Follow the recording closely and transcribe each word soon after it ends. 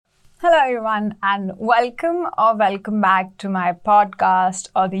Hello everyone and welcome back to my podcast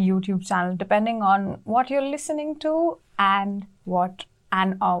or the YouTube channel, depending on what you're listening to and what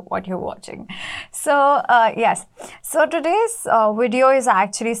you're watching. So yes, so today's video is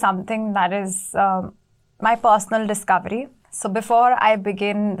actually something that is my personal discovery. So before I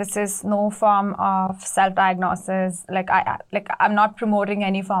begin, this is no form of self-diagnosis. I'm not promoting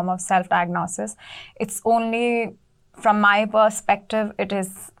any form of self-diagnosis. It's only from my perspective. It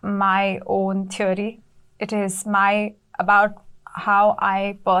is my own theory. It is about how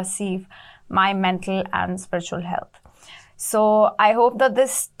I perceive my mental and spiritual health. So I hope that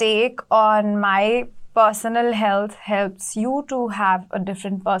this take on my personal health helps you to have a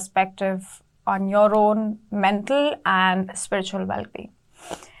different perspective on your own mental and spiritual well-being.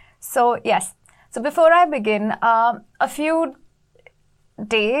 So yes, so before I begin, a few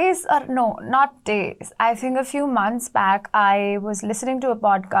days, or no, not days, I think a few months back, I was listening to a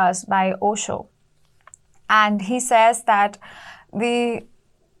podcast by Osho, and he says that the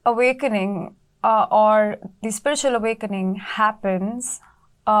awakening or the spiritual awakening happens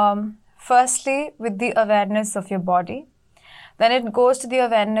firstly with the awareness of your body. Then it goes to the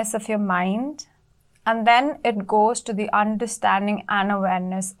awareness of your mind, and then it goes to the understanding and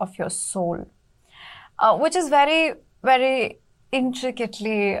awareness of your soul, which is very, very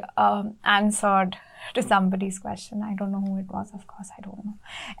intricately answered to somebody's question. I don't know who it was, of course, I don't know.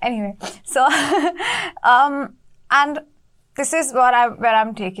 Anyway, so, and this is where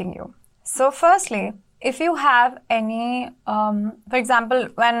I'm taking you. So firstly, if you have any, for example,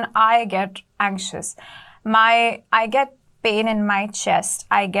 when I get anxious, I get pain in my chest,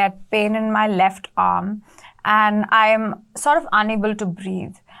 I get pain in my left arm, and I'm sort of unable to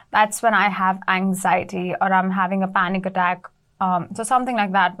breathe. That's when I have anxiety or I'm having a panic attack. So something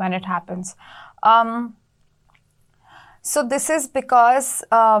like that when it happens. So this is because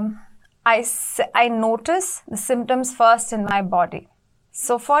I notice the symptoms first in my body.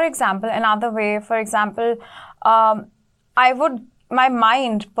 So for example, another way, my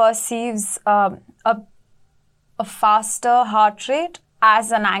mind perceives a faster heart rate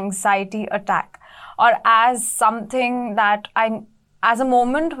as an anxiety attack, or as something that as a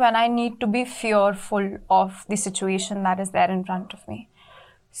moment when I need to be fearful of the situation that is there in front of me.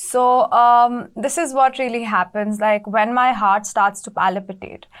 So this is what really happens, like when my heart starts to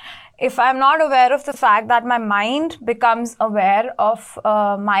palpitate. If I'm not aware of the fact that my mind becomes aware of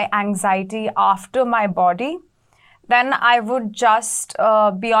my anxiety after my body, then I would just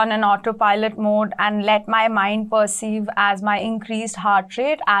be on an autopilot mode and let my mind perceive as my increased heart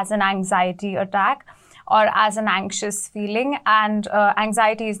rate as an anxiety attack or as an anxious feeling. And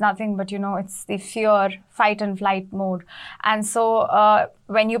anxiety is nothing but, it's the fear, fight and flight mode. And so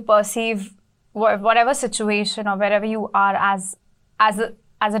when you perceive whatever situation or wherever you are as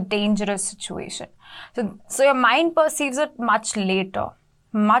a dangerous situation, so your mind perceives it much later,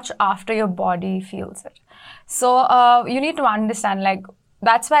 much after your body feels it. So you need to understand,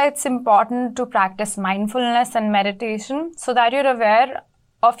 that's why it's important to practice mindfulness and meditation, so that you're aware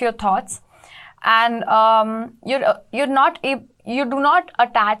of your thoughts, and you do not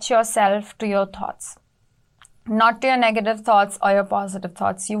attach yourself to your thoughts, not to your negative thoughts or your positive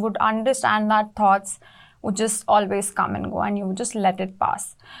thoughts. You would understand that thoughts would just always come and go, and you would just let it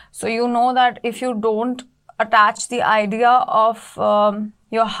pass. So you know that if you don't attach the idea of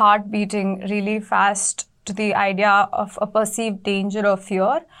your heart beating really fast to the idea of a perceived danger or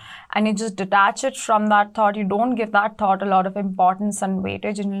fear, and you just detach it from that thought, you don't give that thought a lot of importance and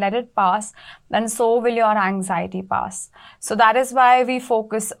weightage and let it pass, then so will your anxiety pass. So that is why we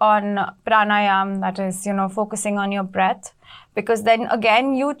focus on pranayam, that is, focusing on your breath, because then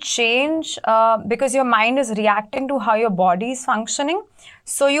again you change, because your mind is reacting to how your body is functioning.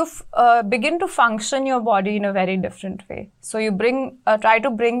 So you begin to function your body in a very different way. So you try to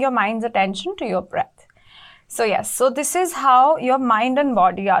bring your mind's attention to your breath. So yes, so this is how your mind and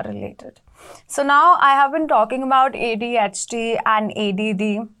body are related. So now I have been talking about ADHD and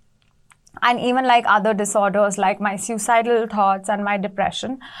ADD, and even like other disorders like my suicidal thoughts and my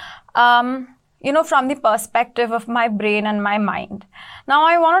depression, from the perspective of my brain and my mind. Now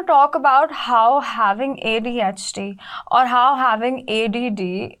I want to talk about how having ADHD or how having ADD,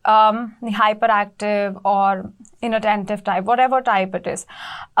 the hyperactive or inattentive type, whatever type it is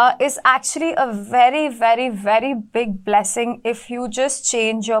actually a very, very, very big blessing if you just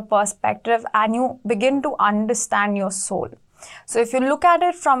change your perspective and you begin to understand your soul. So if you look at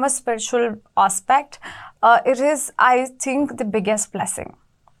it from a spiritual aspect, it is, I think, the biggest blessing.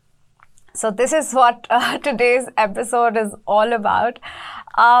 So this is what today's episode is all about.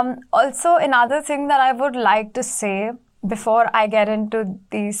 Also, another thing that I would like to say before I get into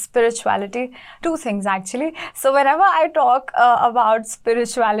the spirituality, two things actually. So whenever I talk about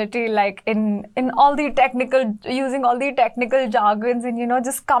spirituality, like in all the technical, using all the technical jargons, and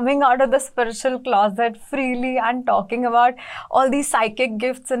just coming out of the spiritual closet freely and talking about all these psychic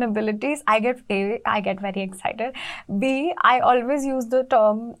gifts and abilities, I get very excited. B, I always use the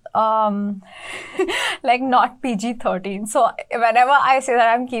term like not PG-13. So whenever I say that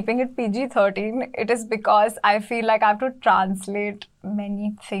I'm keeping it PG-13, it is because I feel like I have to translate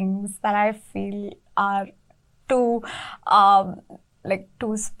many things that I feel are too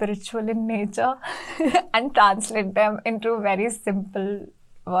too spiritual in nature and translate them into very simple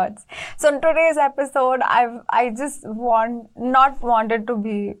words. So in today's episode, I just not wanted to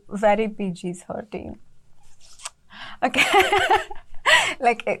be very PG-13. Okay.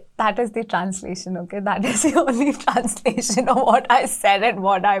 That is the translation, okay? That is the only translation of what I said and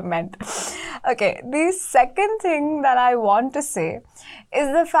what I meant. Okay, the second thing that I want to say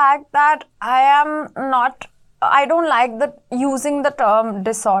is the fact that I don't like using the term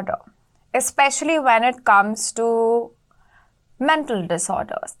disorder, especially when it comes to mental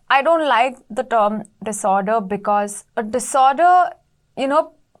disorders. I don't like the term disorder because a disorder,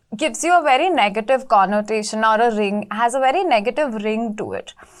 gives you a very negative connotation, or has a very negative ring to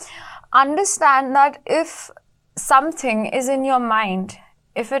it. Understand that if something is in your mind,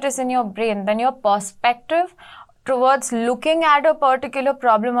 if it is in your brain, then your perspective towards looking at a particular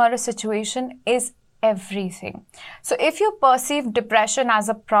problem or a situation is everything. So if you perceive depression as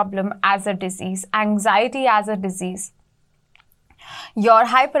a problem, as a disease, anxiety as a disease, your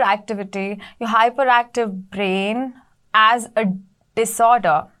hyperactivity, your hyperactive brain as a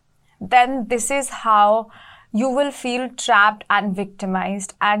disorder, then this is how you will feel trapped and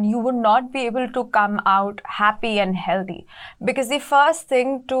victimized, and you would not be able to come out happy and healthy. Because the first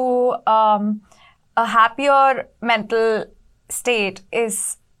thing to a happier mental state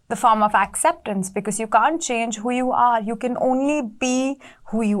is the form of acceptance, because you can't change who you are. You can only be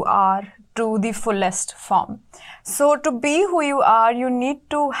who you are to the fullest form. So to be who you are, you need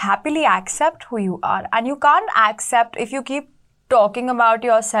to happily accept who you are. And you can't accept if you keep talking about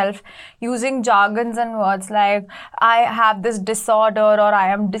yourself using jargons and words like I have this disorder, or I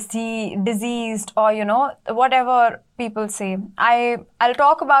am diseased, or whatever people say. I'll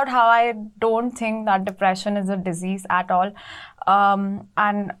talk about how I don't think that depression is a disease at all,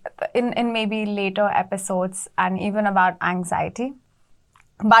 and in maybe later episodes, and even about anxiety.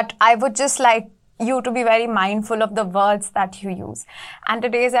 But I would just like you to be very mindful of the words that you use. And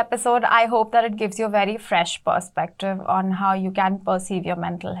today's episode, I hope that it gives you a very fresh perspective on how you can perceive your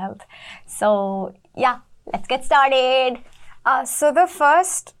mental health. So yeah, let's get started. So the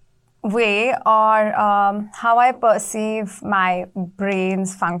first way, or how I perceive my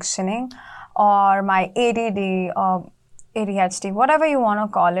brain's functioning, or my ADD, or ADHD, whatever you want to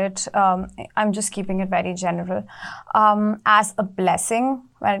call it, I'm just keeping it very general, as a blessing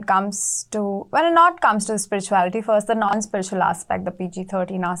when it not comes to spirituality. First, the non-spiritual aspect, the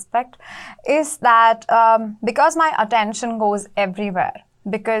PG-13 aspect, is that because my attention goes everywhere,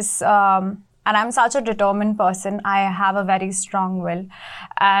 because and I'm such a determined person, I have a very strong will,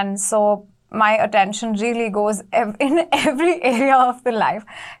 and so my attention really goes in every area of the life.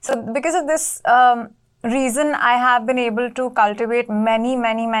 So because of this reason, I have been able to cultivate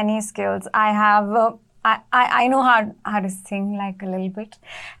many skills. I have I know how to sing like a little bit,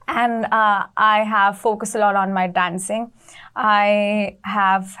 and I have focused a lot on my dancing.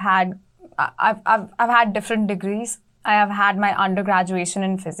 I've had different degrees. I have had my undergraduation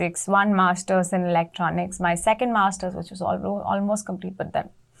in physics, one master's in electronics, my second master's, which was almost complete, but then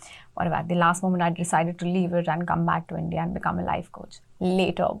whatever, at the last moment I decided to leave it and come back to India and become a life coach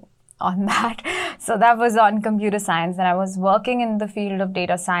later on that. So that was on computer science, and I was working in the field of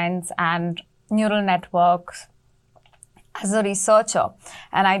data science and neural networks as a researcher,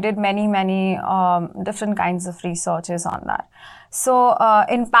 and I did many different kinds of researches on that. So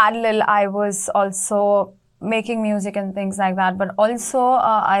in parallel, I was also making music and things like that, but also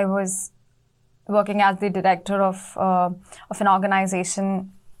I was working as the director of an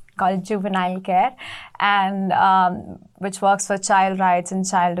organization called Juvenile Care, and which works for child rights and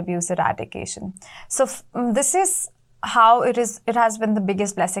child abuse eradication. So this is how it has been the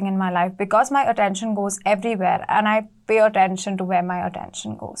biggest blessing in my life, because my attention goes everywhere, and I pay attention to where my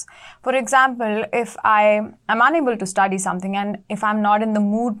attention goes. For example, if I am unable to study something, and if I'm not in the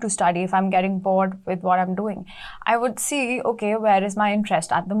mood to study, if I'm getting bored with what I'm doing, I would see, okay, where is my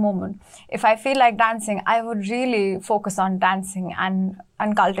interest at the moment? If I feel like dancing, I would really focus on dancing and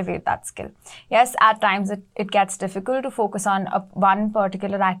cultivate that skill. Yes, at times it gets difficult to focus on one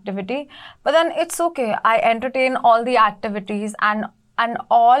particular activity, but then it's okay. I entertain all the activities and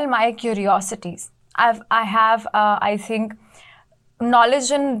all my curiosities. I have, I think,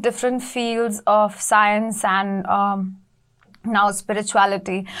 knowledge in different fields of science and now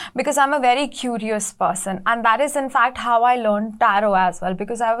spirituality, because I'm a very curious person, and that is in fact how I learned tarot as well,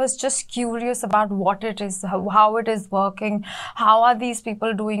 because I was just curious about what it is, how it is working, how are these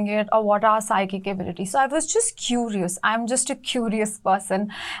people doing it, or what are psychic abilities. So I was just curious. I'm just a curious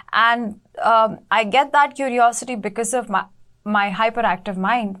person, and I get that curiosity because of my hyperactive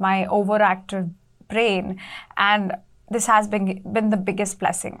mind, my overactive brain, and this has been the biggest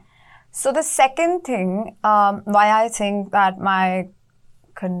blessing. So the second thing why I think that my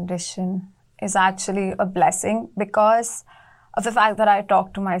condition is actually a blessing, because of the fact that I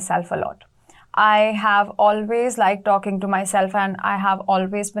talk to myself a lot. I have always liked talking to myself, and I have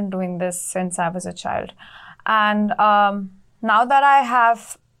always been doing this since I was a child. And now that I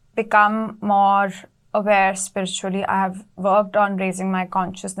have become more aware spiritually, I have worked on raising my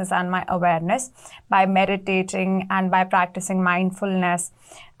consciousness and my awareness by meditating and by practicing mindfulness,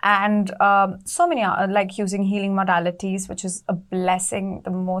 and so many like using healing modalities, which is a blessing,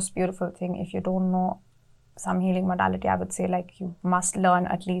 the most beautiful thing. If you don't know some healing modality, I would say like you must learn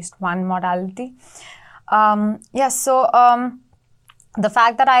at least one modality. So the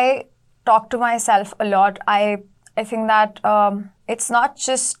fact that I talk to myself a lot, I think that it's not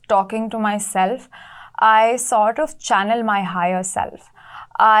just talking to myself. I sort of channel my higher self.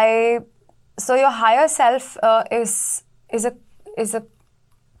 So your higher self is a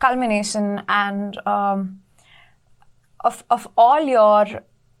culmination and of all your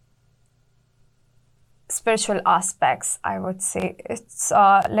spiritual aspects, I would say. It's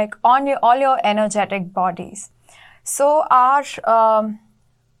like on all your energetic bodies. So our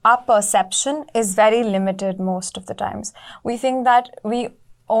perception is very limited most of the times. We think that we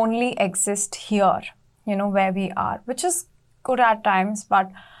only exist here, where we are, which is good at times,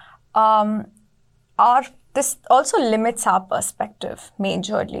 but this also limits our perspective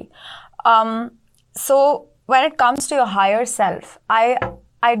majorly. So when it comes to your higher self, I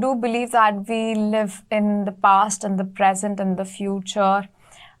do believe that we live in the past and the present and the future,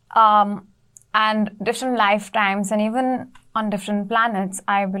 and different lifetimes, and even on different planets,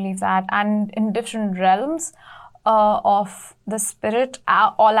 I believe that, and in different realms of the spirit,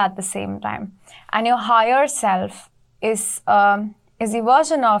 all at the same time. And your higher self is the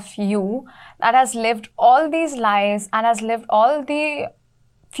version of you that has lived all these lives and has lived all the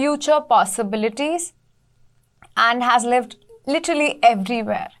future possibilities and has lived literally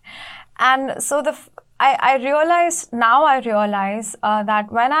everywhere. And so I realize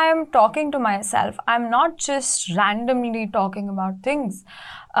that when I am talking to myself, I'm not just randomly talking about things.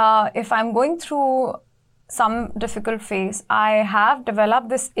 If I'm going through some difficult phase, I have developed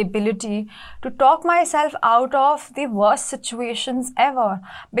this ability to talk myself out of the worst situations ever,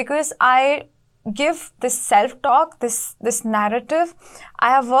 because I give this self-talk, this narrative.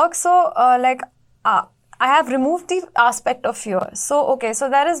 I have worked so I have removed the aspect of fear. So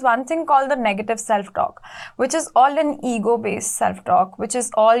there is one thing called the negative self-talk, which is all an ego-based self-talk, which is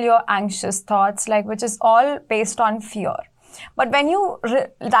all your anxious thoughts, which is all based on fear. But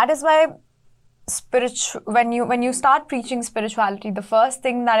that is why when you start preaching spirituality, the first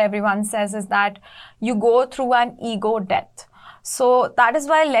thing that everyone says is that you go through an ego death. So that is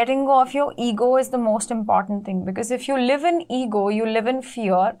why letting go of your ego is the most important thing, because if you live in ego, you live in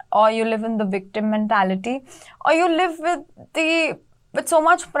fear, or you live in the victim mentality, or you live with so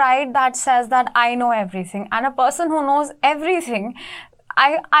much pride that says that I know everything. And a person who knows everything,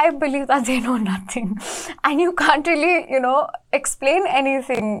 I believe that they know nothing, and you can't really, explain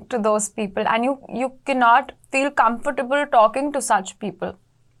anything to those people, and you cannot feel comfortable talking to such people.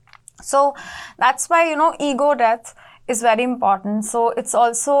 So that's why, ego death is very important. So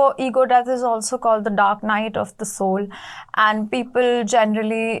ego death is also called the dark night of the soul. And people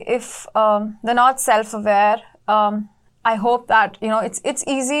generally, if they're not self-aware, I hope that, it's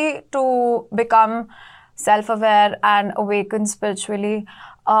easy to become self-aware and awaken spiritually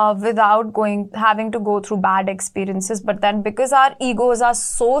without having to go through bad experiences. But then because our egos are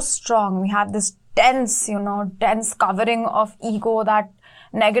so strong, we have this dense covering of ego, that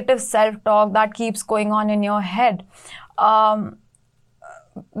negative self-talk that keeps going on in your head.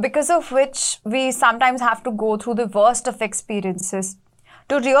 because of which we sometimes have to go through the worst of experiences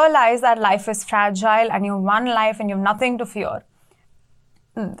to realize that life is fragile and you have one life and you have nothing to fear.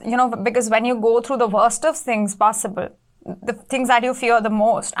 Because when you go through the worst of things possible, the things that you fear the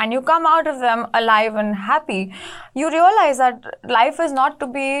most, and you come out of them alive and happy, you realize that life is not to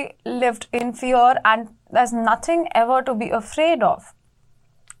be lived in fear and there's nothing ever to be afraid of.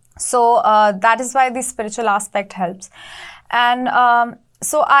 So that is why the spiritual aspect helps. And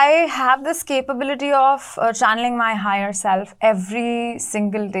so I have this capability of channeling my higher self every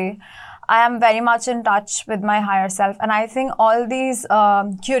single day. I am very much in touch with my higher self. And I think all these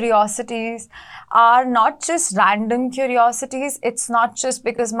curiosities are not just random curiosities. It's not just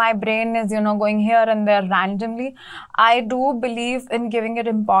because my brain is, going here and there randomly. I do believe in giving it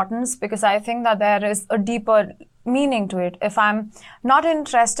importance because I think that there is a deeper meaning to it. If I'm not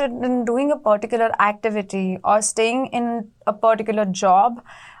interested in doing a particular activity or staying in a particular job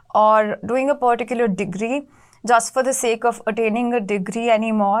or doing a particular degree just for the sake of attaining a degree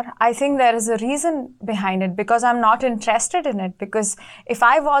anymore, I think there is a reason behind it because I'm not interested in it. Because if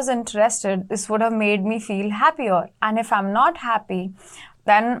I was interested, this would have made me feel happier. And if I'm not happy,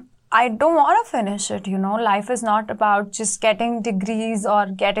 then I don't want to finish it. Life is not about just getting degrees or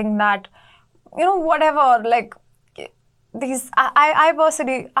getting that, whatever, like these. I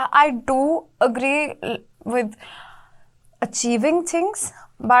personally, I do agree with achieving things,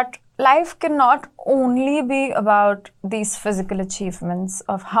 but life cannot only be about these physical achievements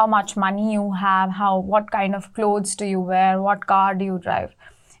of how much money you have, what kind of clothes do you wear, what car do you drive.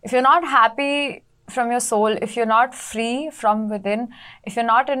 If you're not happy from your soul, if you're not free from within, if you're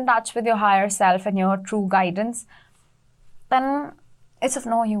not in touch with your higher self and your true guidance, then it's of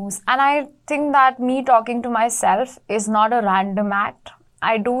no use. And I think that me talking to myself is not a random act.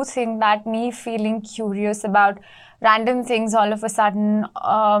 I do think that me feeling curious about random things all of a sudden,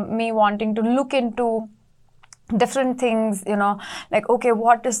 me wanting to look into different things, like, okay,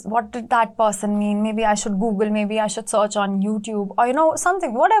 what did that person mean? Maybe I should Google, maybe I should search on YouTube or,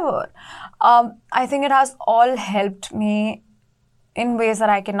 something, whatever. I think it has all helped me in ways that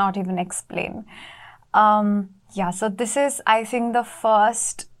I cannot even explain. So this is, I think, the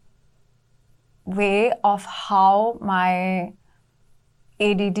first way of how my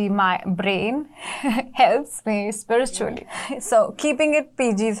ADD, my brain, helps me spiritually. So keeping it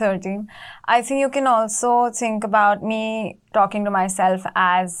PG-13, I think you can also think about me talking to myself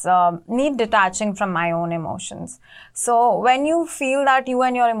as me detaching from my own emotions. So when you feel that you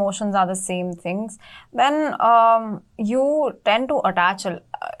and your emotions are the same things, then you tend to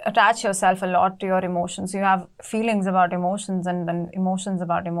attach yourself a lot to your emotions. You have feelings about emotions and then emotions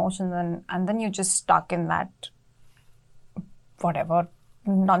about emotions, and then you're just stuck in that whatever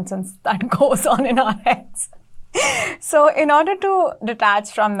nonsense that goes on in our heads. So in order to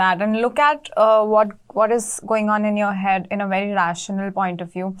detach from that and look at what is going on in your head in a very rational point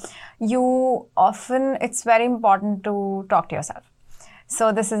of view, it's very important to talk to yourself.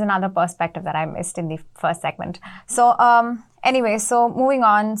 So this is another perspective that I missed in the first segment. So anyway, so moving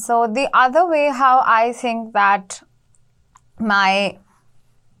on. So the other way how I think that my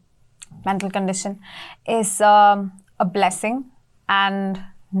mental condition is a blessing and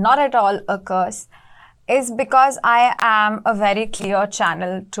not at all a curse is because I am a very clear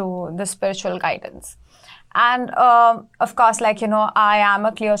channel to the spiritual guidance. And of course, I am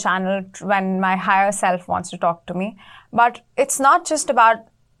a clear channel when my higher self wants to talk to me. But it's not just about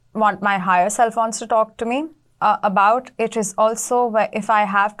what my higher self wants to talk to me about. It is also if I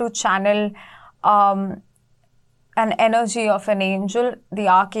have to channel an energy of an angel, the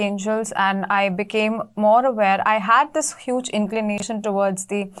archangels, and I became more aware. I had this huge inclination towards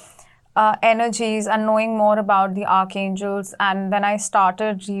the energies and knowing more about the archangels, and then I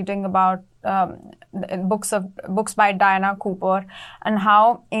started reading about books by Diana Cooper and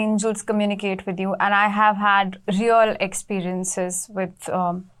how angels communicate with you. And I have had real experiences with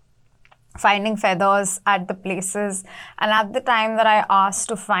finding feathers at the places, and at the time that I asked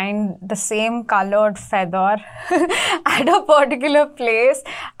to find the same colored feather at a particular place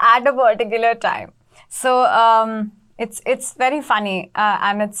at a particular time. So it's very funny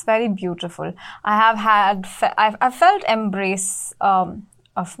and it's very beautiful. I've felt embrace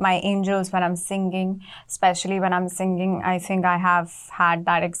of my angels when I'm singing, especially when I'm singing. I think I have had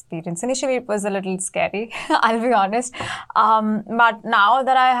that experience. Initially, it was a little scary, I'll be honest. But now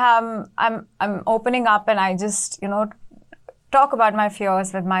that I'm opening up and I just, talk about my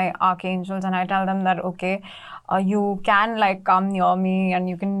fears with my archangels, and I tell them that, okay, you can come near me and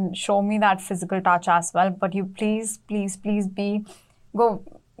you can show me that physical touch as well, but you please go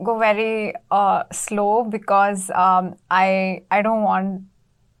very slow, because I don't want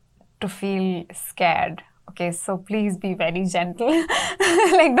to feel scared. Okay, so please be very gentle.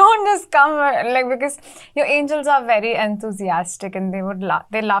 Like, don't just come, like, because your angels are very enthusiastic and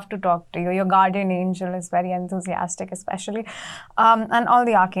they love to talk to you. Your guardian angel is very enthusiastic, especially, and all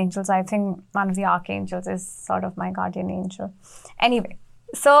the archangels. I think one of the archangels is sort of my guardian angel. Anyway,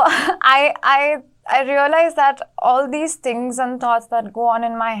 so I realize that all these things and thoughts that go on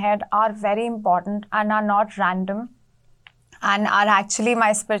in my head are very important and are not random, and are actually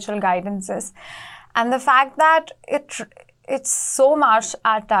my spiritual guidances. And the fact that it's so much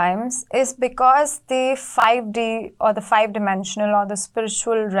at times is because the 5D or the 5-dimensional or the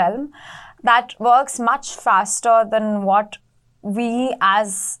spiritual realm that works much faster than what we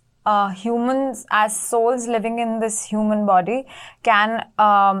as humans, as souls living in this human body, can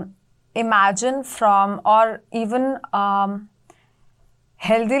imagine from, or even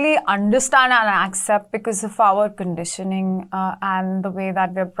healthily understand and accept because of our conditioning and the way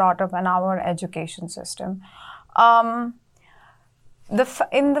that we're brought up in our education system. In the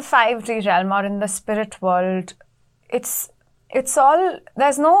 5D realm or in the spirit world, it's all,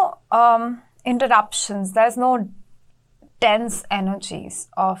 there's no interruptions, there's no dense energies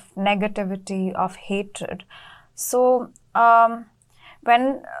of negativity, of hatred. So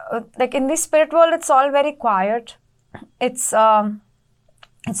when like in the spirit world, it's all very quiet. It's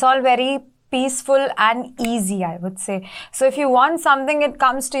all very peaceful and easy, I would say. So if you want something, it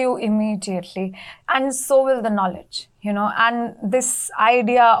comes to you immediately, and so will the knowledge, and this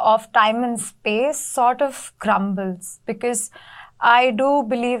idea of time and space sort of crumbles, because I do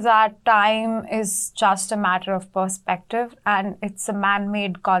believe that time is just a matter of perspective, and it's a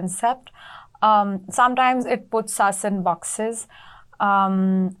man-made concept. Sometimes it puts us in boxes,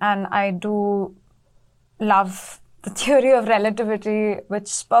 and I do love the theory of relativity,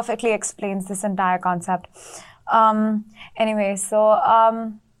 which perfectly explains this entire concept. Anyway, so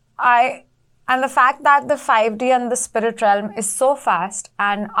and the fact that the 5D and the spirit realm is so fast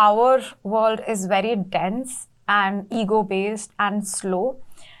and our world is very dense and ego-based and slow,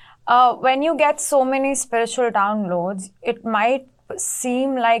 when you get so many spiritual downloads, it might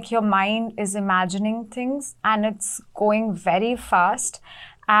seem like your mind is imagining things and it's going very fast,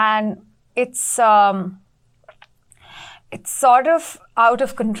 and it's sort of out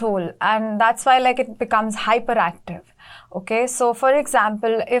of control, and that's why like it becomes hyperactive. Okay, so for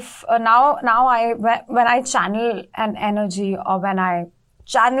example, if now when I channel an energy, or when I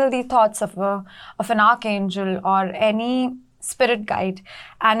channel the thoughts of an archangel or any spirit guide,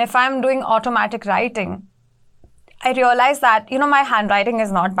 and if I'm doing automatic writing, I realize that my handwriting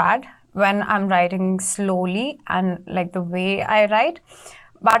is not bad when I'm writing slowly and like the way I write.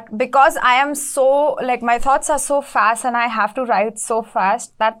 But because I am so, like, my thoughts are so fast and I have to write so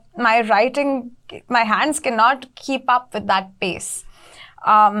fast that my hands cannot keep up with that pace.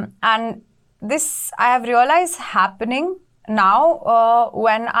 And this I have realized happening now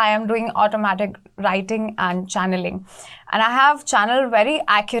when I am doing automatic writing and channeling. And I have channeled very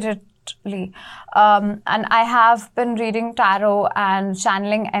accurately. And I have been reading tarot and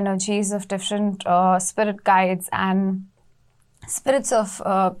channeling energies of different spirit guides and spirits of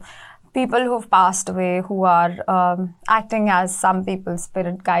people who've passed away, who are acting as some people's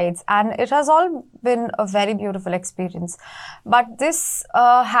spirit guides, and it has all been a very beautiful experience. But this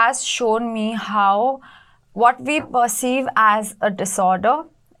has shown me how what we perceive as a disorder,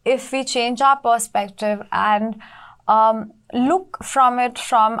 if we change our perspective and look from it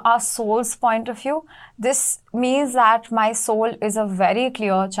from our soul's point of view, this means that my soul is a very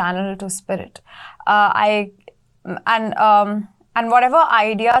clear channel to spirit. And whatever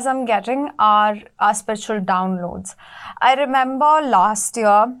ideas I'm getting are spiritual downloads. I remember last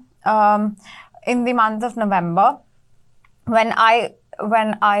year, in the month of November, when I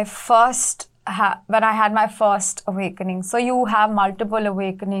had my first awakening. So you have multiple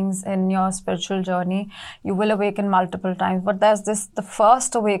awakenings in your spiritual journey. You will awaken multiple times, but there's the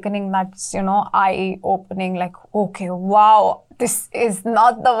first awakening that's, eye-opening, like, okay, wow, this is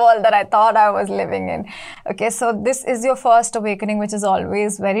not the world that I thought I was living in. Okay, so this is your first awakening, which is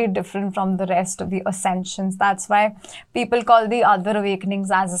always very different from the rest of the ascensions. That's why people call the other awakenings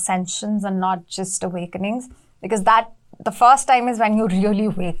as ascensions and not just awakenings, because the first time is when you really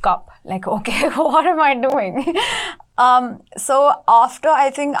wake up, like, okay, what am I doing? So after I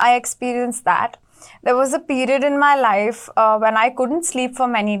think I experienced that, there was a period in my life when I couldn't sleep for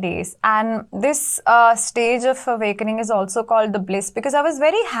many days. And this stage of awakening is also called the bliss, because I was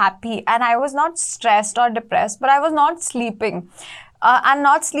very happy and I was not stressed or depressed, but I was not sleeping. And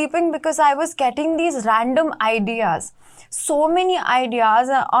not sleeping because I was getting these random ideas. So many ideas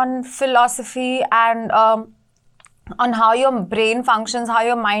on philosophy and on how your brain functions, how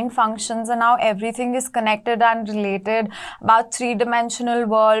your mind functions, and how everything is connected and related, about three-dimensional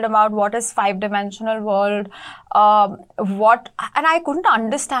world, about what is five-dimensional world, and I couldn't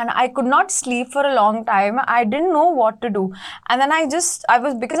understand. I could not sleep for a long time. I didn't know what to do. And then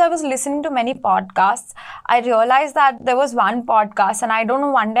because I was listening to many podcasts, I realized that there was one podcast, and I don't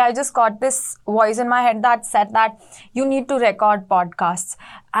know, one day I just got this voice in my head that said that you need to record podcasts.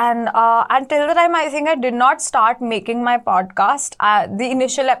 And until the time, I think I did not start making my podcast. The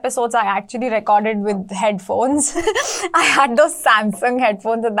initial episodes I actually recorded with headphones. I had those Samsung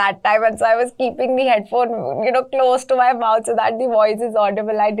headphones at that time, and so I was keeping the headphone, close to my mouth so that the voice is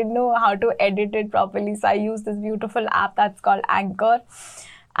audible. I didn't know how to edit it properly, so I used this beautiful app that's called Anchor.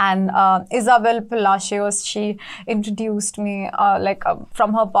 And Isabel Palacios, she introduced me,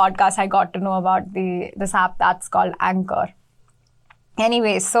 from her podcast, I got to know about this app that's called Anchor.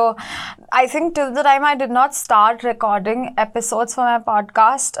 Anyway, so I think till the time I did not start recording episodes for my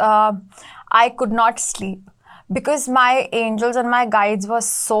podcast, I could not sleep, because my angels and my guides were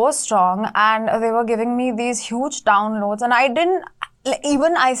so strong, and they were giving me these huge downloads, and I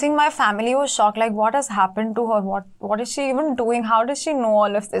think my family was shocked, like, what has happened to her? What is she even doing? How does she know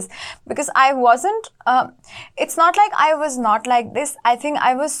all of this? Because I wasn't, it's not like I was not like this. I think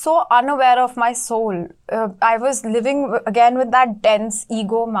I was so unaware of my soul. I was living again with that dense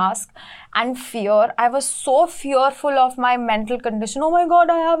ego mask and fear. I was so fearful of my mental condition. Oh my God,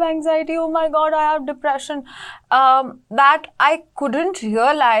 I have anxiety. Oh my God, I have depression. That I couldn't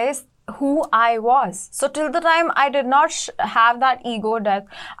realize who I was. So till the time I did not have that ego death,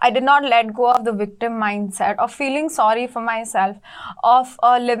 I did not let go of the victim mindset, of feeling sorry for myself, of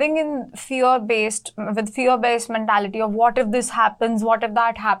living in fear-based mentality of what if this happens, what if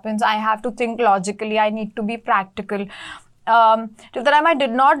that happens, I have to think logically, I need to be practical. Till the time I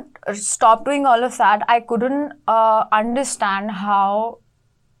did not stop doing all of that, I couldn't understand how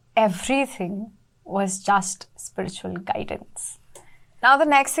everything was just spiritual guidance. Now, the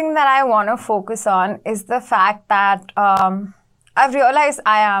next thing that I want to focus on is the fact that I've realized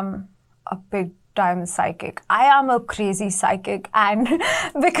I am a big time psychic. I am a crazy psychic, and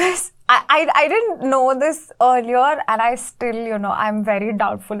because I didn't know this earlier, and I still, I'm very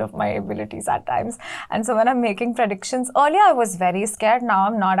doubtful of my abilities at times. And so when I'm making predictions, earlier I was very scared. Now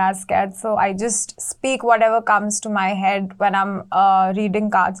I'm not as scared. So I just speak whatever comes to my head when I'm reading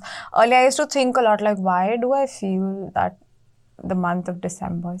cards. Earlier I used to think a lot, like, why do I feel that the month of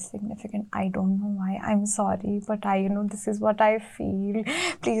December is significant? I don't know why. I'm sorry, but this is what I feel.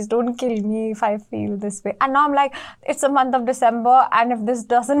 Please don't kill me if I feel this way. And now I'm like, it's the month of December, and if this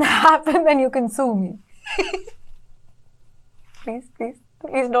doesn't happen, then you can sue me. Please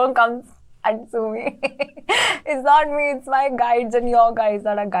don't come and sue me. It's not me, it's my guides and your guides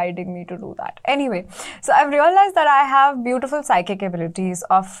that are guiding me to do that. Anyway, so I've realized that I have beautiful psychic abilities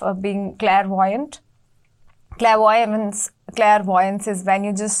of being clairvoyant. Clairvoyance is when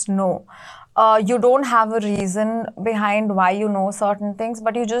you just know. You don't have a reason behind why you know certain things,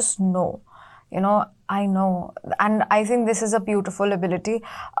 but you just know. I know. And I think this is a beautiful ability.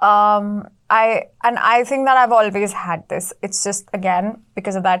 I think that I've always had this. It's just, again,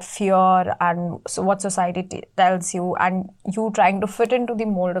 because of that fear and so what society tells you, and you trying to fit into the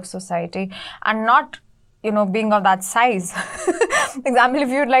mold of society and not being of that size. Example, if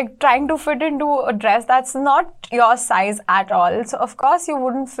you're like trying to fit into a dress that's not your size at all, so of course you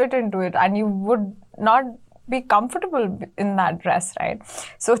wouldn't fit into it, and you would not be comfortable in that dress, right?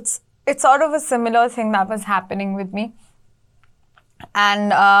 So it's sort of a similar thing that was happening with me.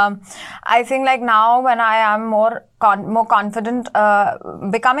 And I think like now when I am more confident,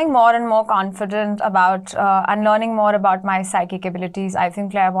 becoming more and more confident about and learning more about my psychic abilities, I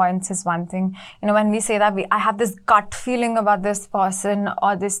think clairvoyance is one thing. When we say that I have this gut feeling about this person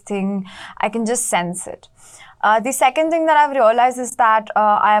or this thing, I can just sense it. The second thing that I've realized is that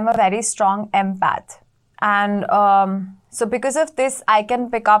I am a very strong empath. And so because of this, I can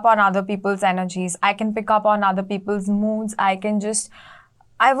pick up on other people's energies. I can pick up on other people's moods. I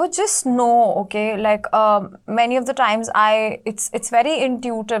would just know, okay, like many of the times it's very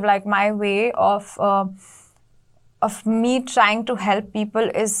intuitive, like my way of me trying to help people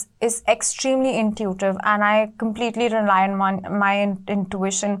is extremely intuitive, and I completely rely on my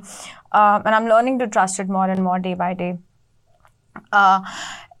intuition, and I'm learning to trust it more and more day by day.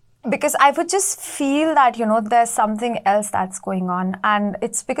 Because I would just feel that, there's something else that's going on. And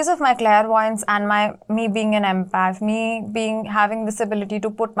it's because of my clairvoyance and me being an empath, having this ability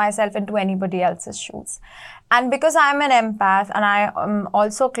to put myself into anybody else's shoes. And because I'm an empath and I am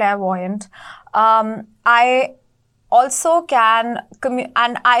also clairvoyant, I also can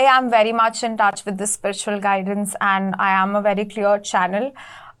and I am very much in touch with the spiritual guidance, and I am a very clear channel.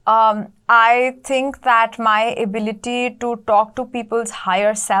 I think that my ability to talk to people's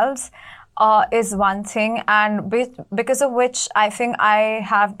higher selves is one thing, and because of which I think I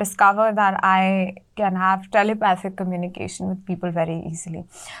have discovered that I can have telepathic communication with people very easily.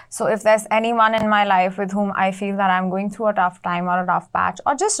 So if there's anyone in my life with whom I feel that I'm going through a tough time or a rough patch,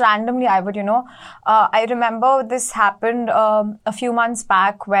 or just randomly, I would, I remember this happened a few months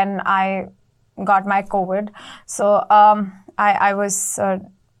back when I got my COVID. So I was,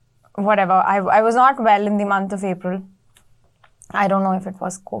 whatever, I was not well in the month of April. I don't know if it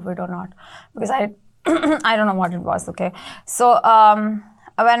was COVID or not, because I I don't know what it was, okay. So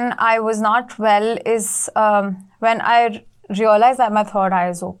when I was not well is when I realized that my third eye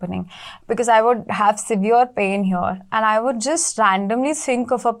is opening, because I would have severe pain here, and I would just randomly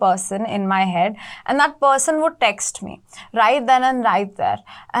think of a person in my head, and that person would text me right then and right there,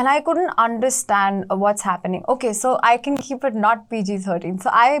 and I couldn't understand what's happening. Okay, so I can keep it not PG-13. So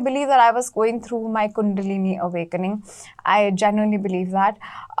I believe that I was going through my Kundalini awakening. I genuinely believe that.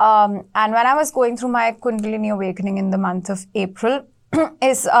 And when I was going through my Kundalini awakening in the month of April,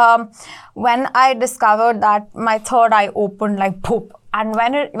 is when I discovered that my third eye opened like poop. And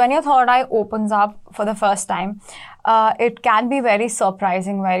when your third eye opens up for the first time, it can be very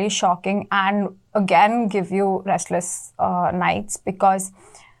surprising, very shocking, and again give you restless nights, because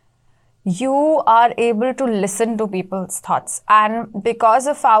you are able to listen to people's thoughts. And because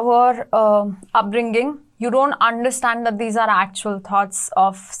of our upbringing, you don't understand that these are actual thoughts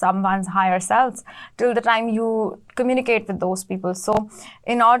of someone's higher selves till the time you communicate with those people. So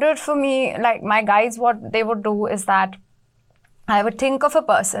in order for me, like my guides, what they would do is that I would think of a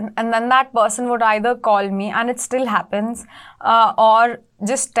person, and then that person would either call me, and it still happens, or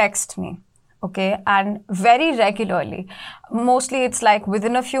just text me. Okay, and very regularly. Mostly it's like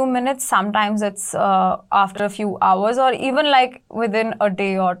within a few minutes, sometimes it's after a few hours, or even like within a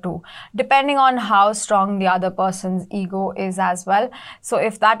day or two, depending on how strong the other person's ego is as well. So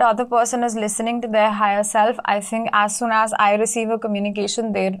if that other person is listening to their higher self, I think as soon as I receive a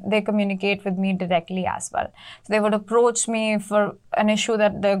communication, they communicate with me directly as well. So they would approach me for an issue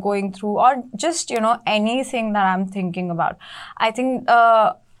that they're going through, or just, anything that I'm thinking about. I think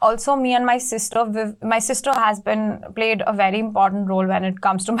also, me and my sister, my sister has played a very important role when it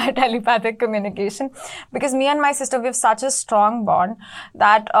comes to my telepathic communication, because me and my sister, we have such a strong bond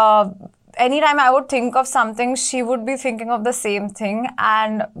that anytime I would think of something, she would be thinking of the same thing,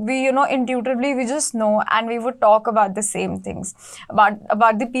 and we, intuitively, we just know, and we would talk about the same things,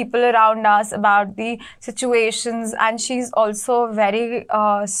 about the people around us, about the situations. And she's also very,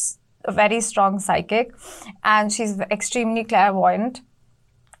 a very strong psychic, and she's extremely clairvoyant.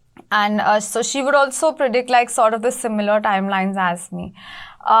 And so she would also predict like sort of the similar timelines as me.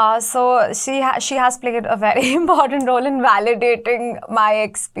 So she has played a very important role in validating my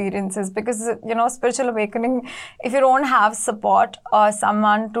experiences, because, spiritual awakening, if you don't have support or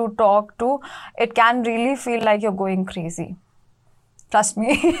someone to talk to, it can really feel like you're going crazy. Trust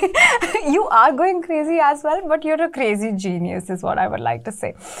me, you are going crazy as well, but you're a crazy genius is what I would like to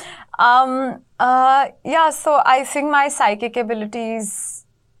say. Yeah, so I think my psychic abilities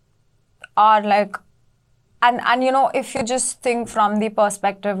are like, and if you just think from the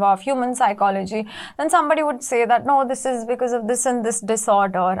perspective of human psychology, then somebody would say that no, this is because of this and this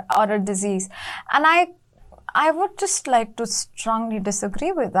disorder or a disease. And I would just like to strongly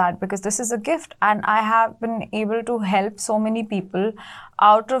disagree with that, because this is a gift, and I have been able to help so many people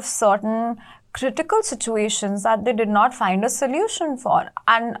out of certain critical situations that they did not find a solution for.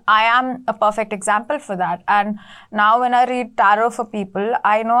 And I am a perfect example for that. And now when I read tarot for people,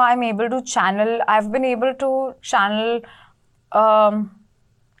 I know I'm able to channel, I've been able to channel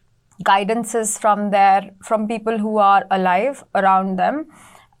guidances from people who are alive around them,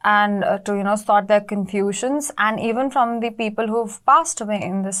 and to sort their confusions, and even from the people who've passed away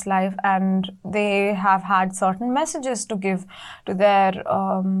in this life, and they have had certain messages to give to their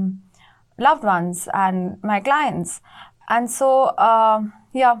loved ones and my clients. And so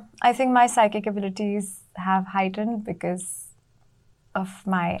yeah, I think my psychic abilities have heightened because of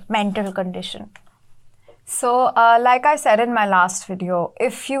my mental condition. So like I said in my last video,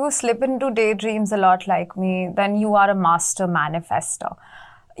 if you slip into daydreams a lot like me, then you are a master manifester.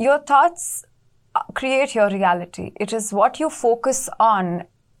 Your thoughts create your reality. It is what you focus on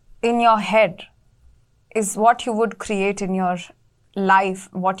in your head is what you would create in your life,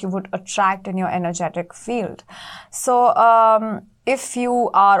 what you would attract in your energetic field. So if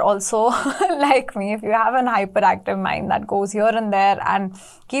you are also like me, if you have an hyperactive mind that goes here and there and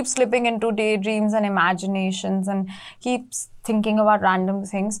keeps slipping into daydreams and imaginations and keeps thinking about random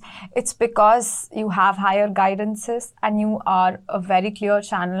things, it's because you have higher guidances and you are a very clear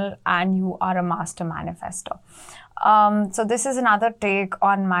channel and you are a master manifestor. So this is another take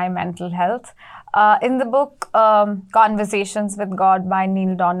on my mental health. In the book Conversations with God by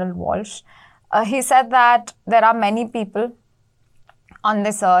Neale Donald Walsch, he said that there are many people on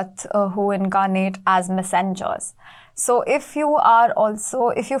this earth who incarnate as messengers. So if you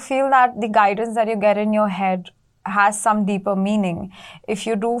feel that the guidance that you get in your head has some deeper meaning, if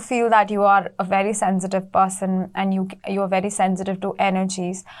you do feel that you are a very sensitive person and you are very sensitive to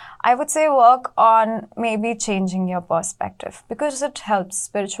energies, I would say work on maybe changing your perspective, because it helps.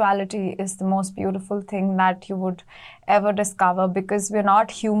 Spirituality is the most beautiful thing that you would ever discover, because we're not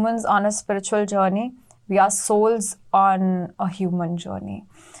humans on a spiritual journey. We are souls on a human journey.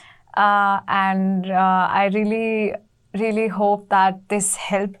 I really hope that this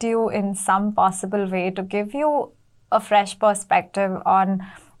helped you in some possible way to give you a fresh perspective on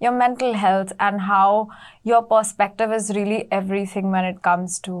your mental health and how your perspective is really everything when it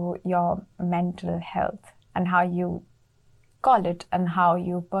comes to your mental health, and how you call it and how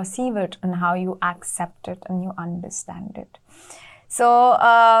you perceive it and how you accept it and you understand it. So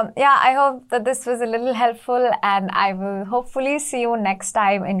I hope that this was a little helpful, and I will hopefully see you next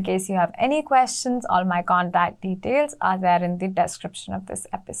time. In case you have any questions, all my contact details are there in the description of this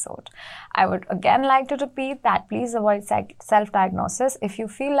episode. I would again like to repeat that please avoid self-diagnosis. If you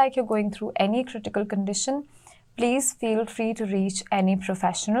feel like you're going through any critical condition, please feel free to reach any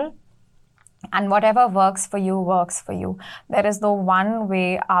professional. And whatever works for you, works for you. There is no one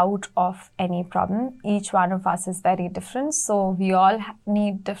way out of any problem. Each one of us is very different. So we all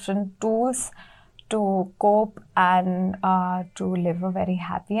need different tools to cope and to live a very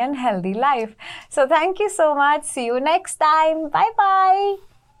happy and healthy life. So thank you so much. See you next time. Bye-bye.